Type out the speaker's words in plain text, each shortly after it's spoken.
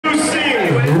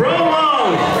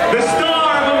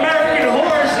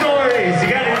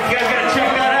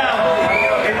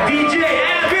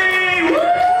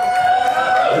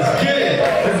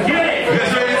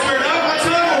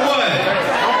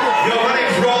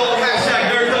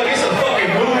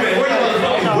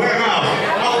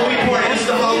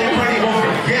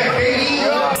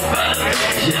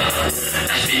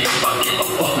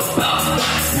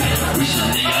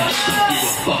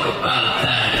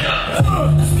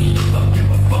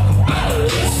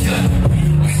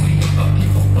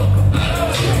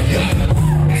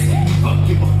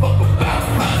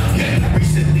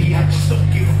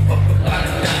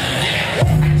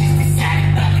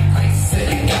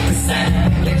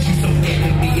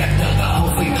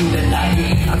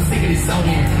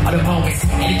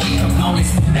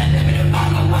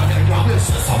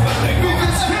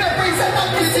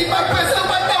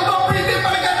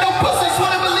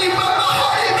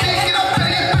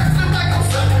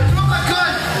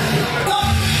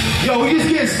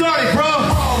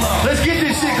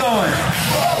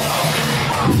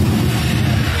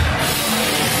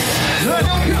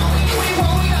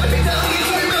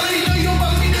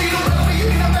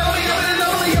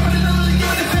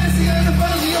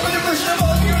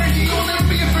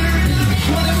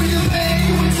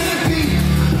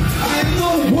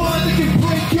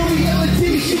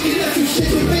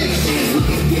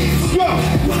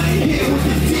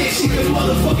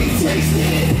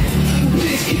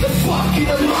in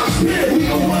the mosh pit. We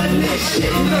gon' run this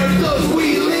shit, nerd thugs,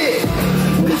 we lit.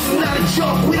 This is not a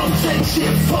joke, we don't take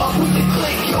shit. Fuck, we can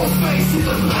click your face with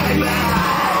a bang.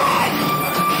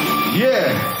 Yeah.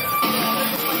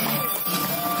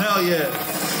 Hell yeah.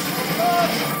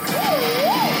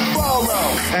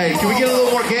 Hey, can we get a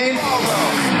little more game?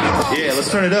 Yeah, let's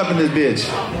turn it up in this bitch.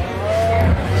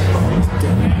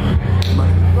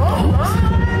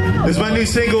 This is my new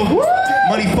single,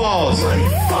 Money Falls.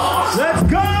 Let's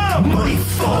go! Money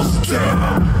falls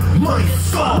down. Money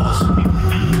falls.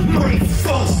 Money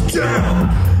falls down.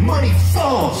 Money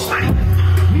falls.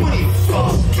 Money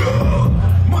falls down.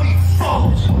 Money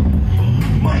falls.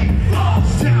 Money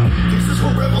falls down. This is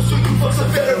for rebels, so you fucks are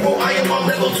federal. I am on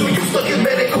level 2, you stuck in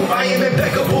medical. I am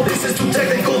impeccable, this is too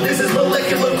technical. This is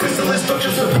molecular, crystalline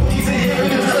structures of these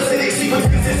inhibitors. Doesn't they sequence?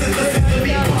 This is the system.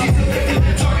 These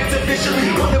effective targets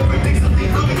officially. Wanna predict something,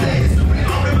 look at that history.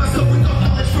 Arming myself with no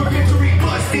knowledge for victory.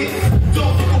 Busted.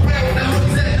 Don't fuck around now,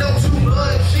 cause that know too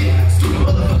much shit. Stupid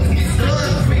motherfuckers get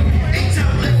stunned for me. Ain't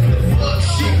time left for the fuck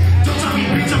shit. Don't tell me,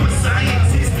 bitch, I'm a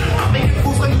scientist. I'm making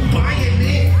fools like you buying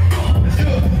it.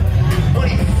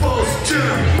 Money falls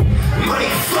down. Money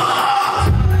falls.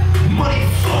 Money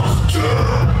falls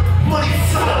down. Money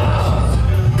falls.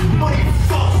 Money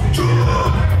falls down.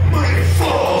 Money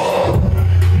falls.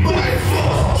 Money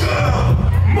falls down.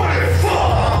 Money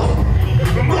falls.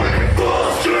 Money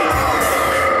falls down.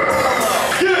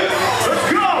 Yeah, let's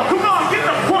go. Come on, get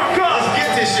the fuck up. Let's get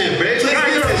this shit, bitch. Let's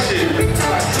get this shit.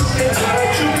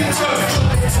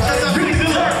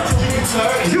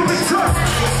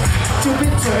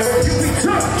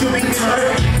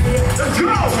 Let's go!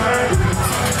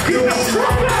 You be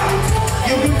turned.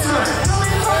 You be turned.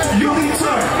 You be turned. You be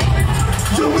turned.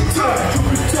 You be turned. You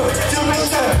be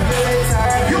turned.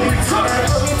 You be turned.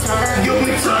 You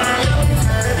be turned.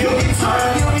 You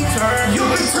be turned. You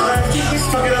be turned. Keep me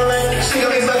stuck in a lane. She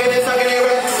gon' be stuck in it,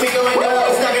 right? We gon' make that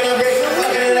wall, stuck in a brick.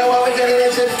 Stuck in it while we taking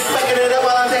that shit. Backing it up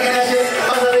while I'm taking that shit.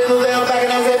 Buzzing it through there, back in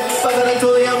the rip. Buzzing it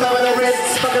through there, back in the rip.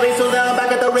 Buzzing it through there,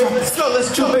 back at the rip. So let's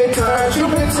Jupiter,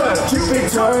 Jupiter,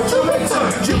 Jupiter, Jupiter,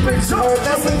 Jupiter,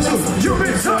 that's a new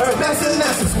Jupiter, that's a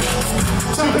nexus.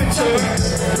 Jupiter,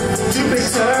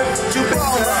 Jupiter,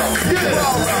 Jupiter, yeah.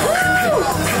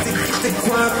 The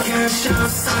guap cash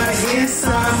outside,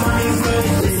 inside, money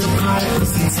running, little high,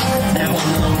 pussy tight. Now I'm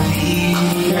lonely,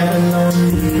 yeah,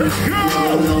 lonely,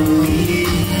 lonely,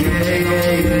 yeah.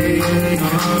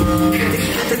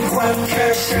 The guap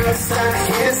cash outside,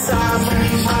 inside,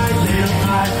 money running, little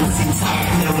high, pussy tight.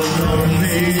 Never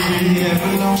lonely,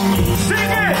 never lonely,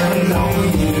 never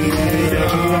lonely,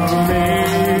 never lonely.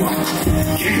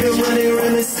 Keep it running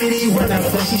around the city when I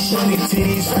flash, she show me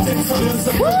titties.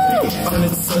 On the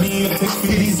sunny, I take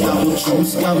fitties. Double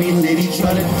juice, got me litty,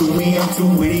 try to do me, I'm too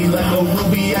witty. Like a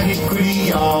ruby, I get gritty,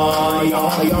 y'all.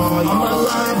 I'm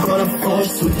alive, but I'm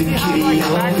forced with the kitty,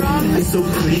 it's so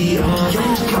pretty, young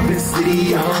Chavez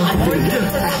city,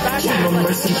 show no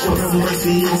mercy,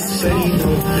 it's steady, no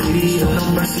pity, no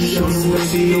mercy, show no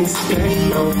mercy, it's steady,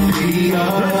 no pity,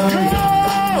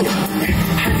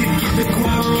 had to get the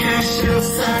guap cash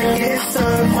outside,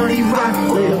 inside, money rock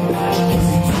with a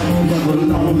never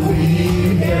lonely,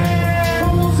 yeah.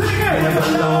 Never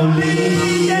lonely,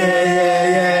 yeah.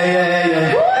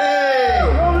 Hey!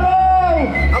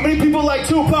 How many people like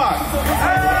Tupac?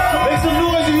 Make some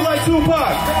noise if you like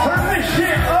Tupac. Turn this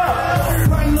shit up.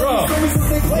 Bro,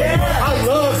 I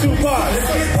love Tupac.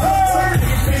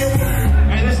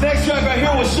 And this next track right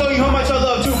here will show you how much I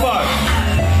love Tupac.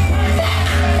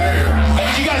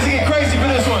 You guys get crazy for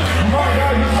this one.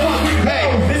 Hey,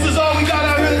 this is all we got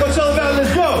out here in Coachella Valley.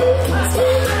 Let's go.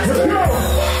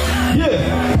 Yeah,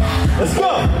 let's go.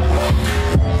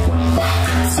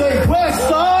 Say West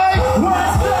Side,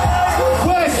 West Side,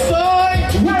 West Side,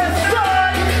 West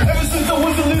Side. Ever since I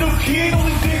was a little kid,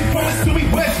 only big brothers to me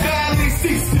West Valley,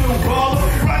 still baller.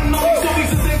 Riding all these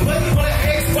zombies as they play on an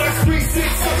Xbox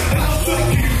 360. And I'm trying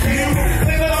to keep it real.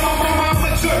 Say that I'm on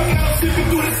my jerk. Now I'm skipping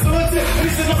through the sunset.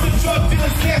 Listen up the drug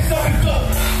dealers, can't stop it up.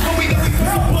 When we got the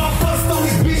bar bust on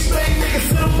these bitch lame niggas,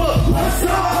 set them up. West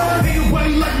Side. Ain't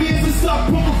nobody like me as a stop.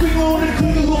 Put a finger on it,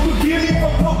 clean a little forgive me if I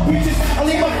pump bitches. I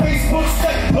leave my Facebook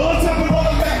stack. On top of all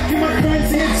the back, get my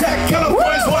currency intact.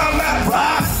 California's where I'm at.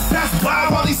 That's why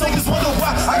all these niggas wonder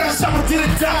why I got shot to the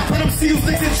top. Let them see who's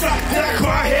niggas try. Did I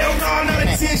cry? Hell no, not a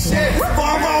 10 shit. For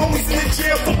all my homies in the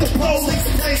jail, fuck the police.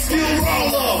 They still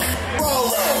roll up.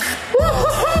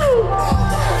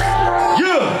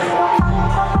 Yeah.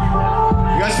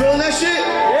 You guys feeling that shit?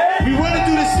 Yeah. We running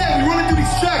through this set. We running through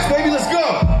these tracks, baby. Let's go.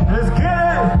 Let's get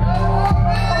it.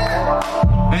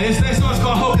 And this next one's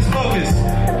called Hocus Pocus.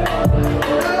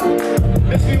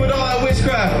 It's me with all that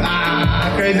witchcraft.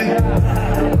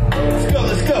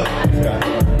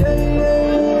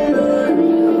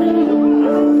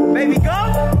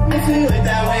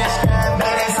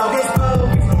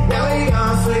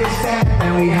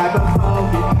 we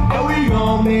hyper-focused. And we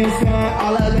gon' miss that,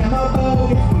 all of them are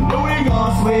bogus. But we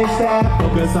gon' switch that,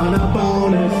 focus on the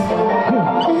bonus.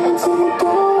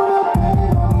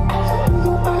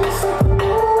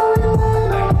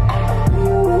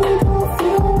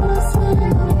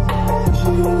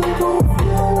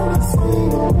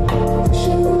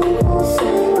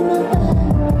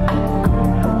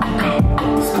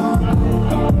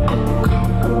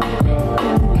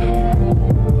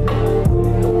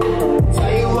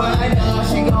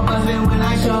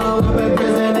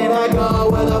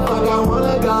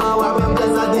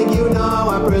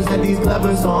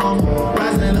 Songs,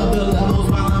 rising up the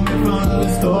levels while I'm in front of the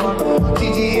store.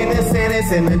 GG in the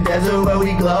sentence in the desert where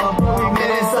we glow. We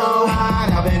been so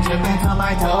hot, I've been dripping to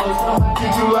my toes.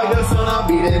 Treat you like the sun, I'm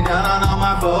beating down on all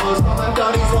my foes.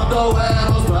 Thoughties want the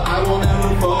wells, but I will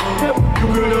never fold. You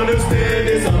could understand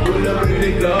this, I'm good, I'm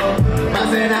ready to go.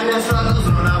 Nothing at the struggles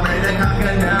when I'm ready to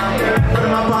conquer now. Put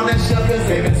them up on the shelf cause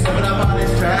they've been serving up on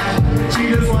this trash. She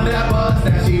just want that buzz,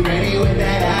 now she ready with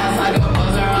that ass. Like a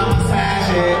buzzer, I'ma smash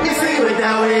it. With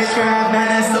that witchcraft, man,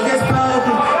 that still gets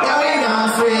broken. Yeah, we gon'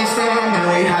 switch that, now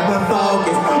we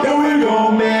hyper-focused. Yeah, we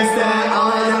gon' miss that, all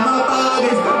of them are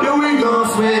bogus. Yeah, we gon'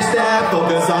 switch that,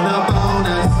 focus on the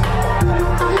bonus.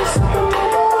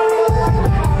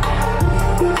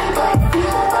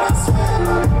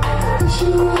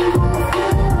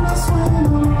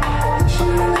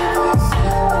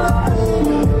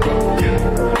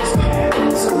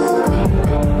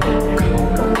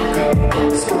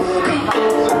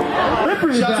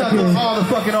 Shout out to all the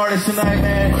fucking artists tonight,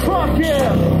 man. Fuck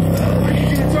yeah! I need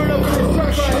you to turn up to this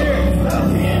track right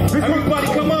here. Everybody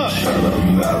come up.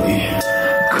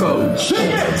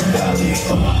 Coachella.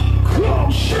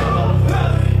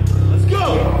 Let's go.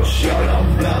 Don't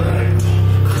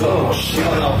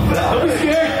be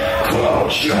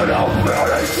scared. I'm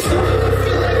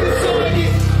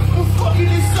fucking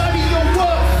inside of your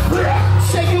what?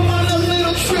 Take you on a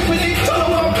little trip and then cut all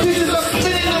my pictures. I'm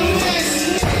spinning a mess.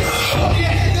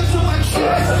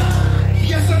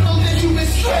 Yes, I know that you've been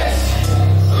stressed.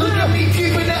 Look at me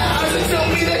deep in the eyes and tell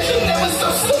me that you'll never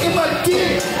stop sucking my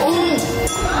dick. Ooh,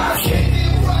 I came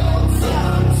in right on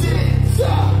time.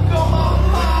 Tick-tock on my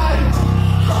mind.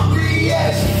 Hungry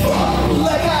as fuck,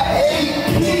 like I ate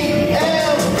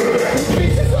PM.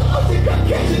 Pieces of optic, I'm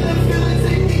catching the feelings.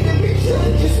 They need to be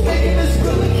chilling, just making us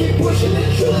feeling. Keep pushing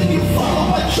and drilling. You follow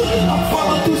my children, I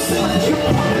follow through ceilings. You're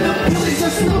pumping the pillies,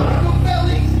 that's not a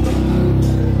belly.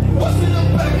 What's in the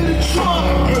back of the trunk?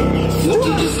 So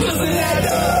you just doesn't add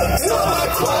up. So I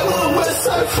climb on the west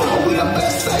side front with the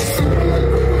best face.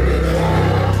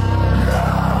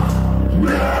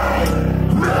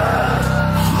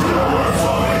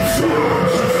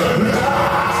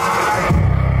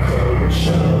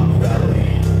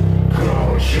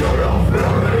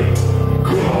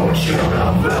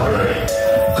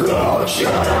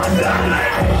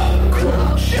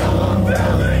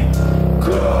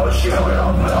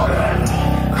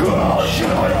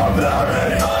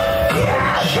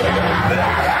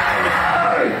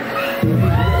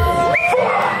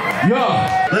 Yo,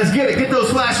 let's get it. Get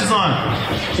those flashes on.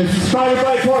 This is Fright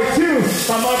Part 2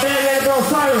 by my band Annabelle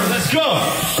Asylum. Let's go.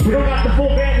 We don't got the full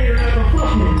band here tonight, but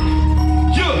fuck you.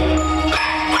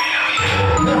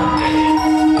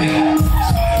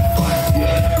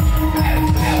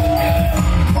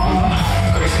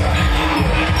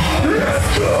 Let's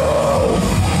go.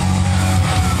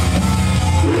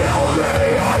 All day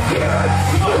I get.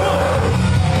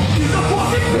 He's a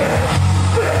fucking bitch.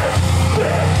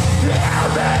 All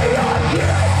day I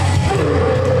get.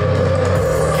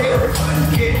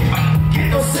 Get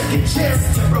no second chance.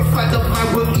 Terrified of my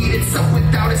will eat itself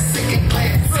without a second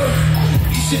glance.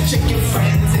 You should check your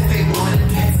friends if they want to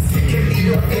dance. Take a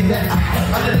needle in the eye.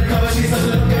 Under the cover, she's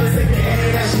under the guns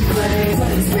again. As she plays,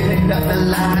 spinning up the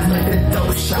lines like a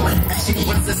dope show. And she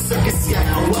wants a circus,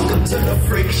 yeah. Welcome to the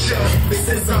freak show. This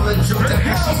is all a joke to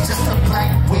her. She's just a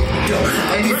black widow.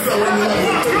 And you fell in love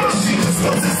with her. She just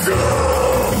wants to go.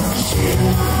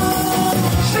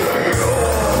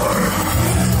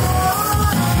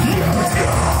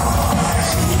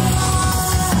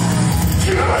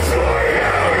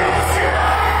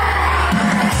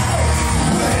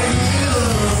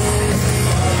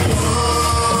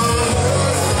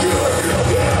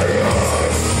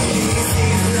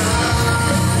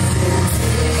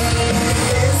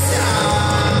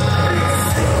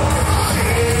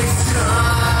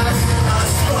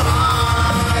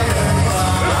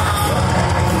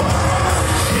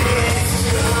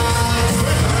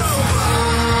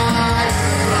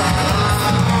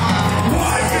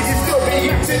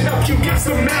 You got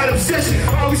some mad obsession.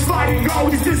 Always fighting,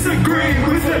 always disagreeing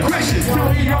with aggression. Tell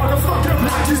me all the fucked up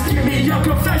lies. just give me your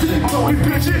confession. Don't be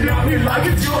bitching at me like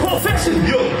it's your profession.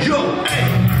 Yo, hey.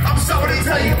 I'm sorry to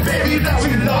tell you, baby, that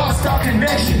we lost our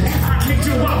connection. I kicked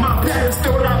you out my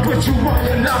pedestal, I put you on,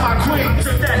 you're not my queen.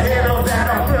 Took that head off that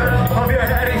I put on your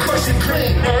head and crushed it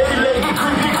clean. Hey, lady,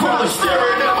 creepy crawler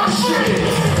staring at my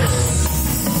shit.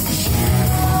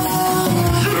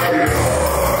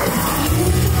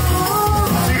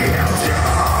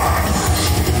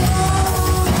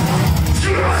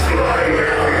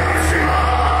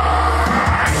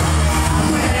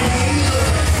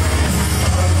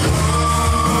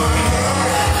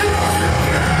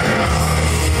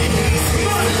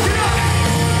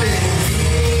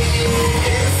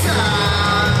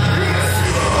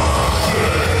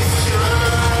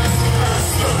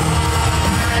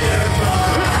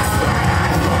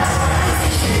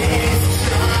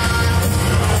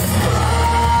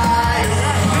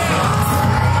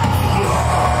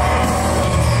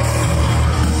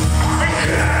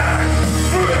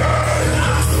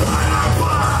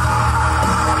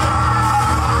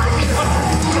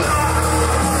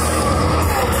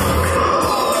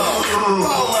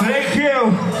 Thank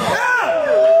you.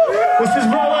 This is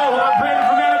RowLow. I'm Brandon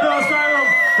from Annabelle Asylum.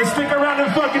 Let's stick around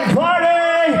and fucking party.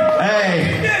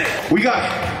 Hey, we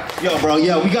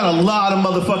got a lot of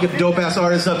motherfucking dope ass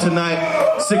artists up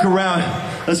tonight. Stick around.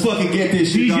 Let's fucking get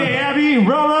this shit done. DJ Abby,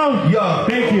 RowLow. Yo,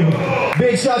 thank you.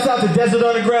 Big shouts out to Desert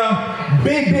Underground.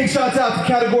 Big shouts out to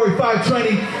Category 5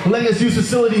 Training, letting us use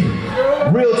facility.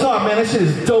 Real talk, man. That shit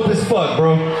is dope as fuck,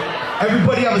 bro.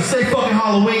 Everybody have a safe fucking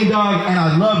Halloween, dog, and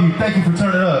I love you. Thank you for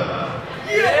turning up.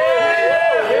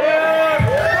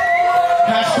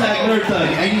 Hashtag Nerd Thug,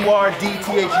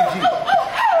 NURDTHUG.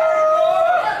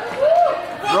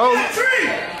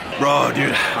 Bro,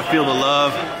 dude, I feel the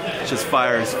love. It's just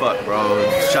fire as fuck, bro.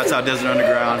 Shouts out Desert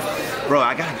Underground. Bro,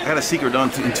 I got a secret done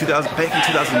back in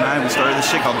 2009. We started this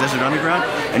shit called Desert Underground,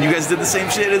 and you guys did the same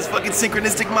shit as fucking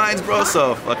Synchronistic Minds, bro.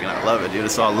 So fucking, I love it, dude.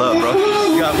 It's all love, bro.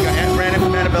 We got Brandon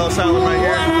from Annabelle Asylum right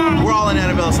here. We're all in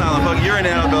Annabelle Asylum. Fuck, you're in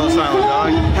Annabelle Asylum,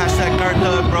 dog. Hashtag Nerd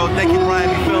Thug, bro. Thank you, Brian,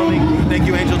 for filming. Thank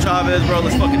you, Angel Chavez, bro.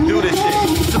 Let's fucking do this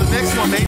shit.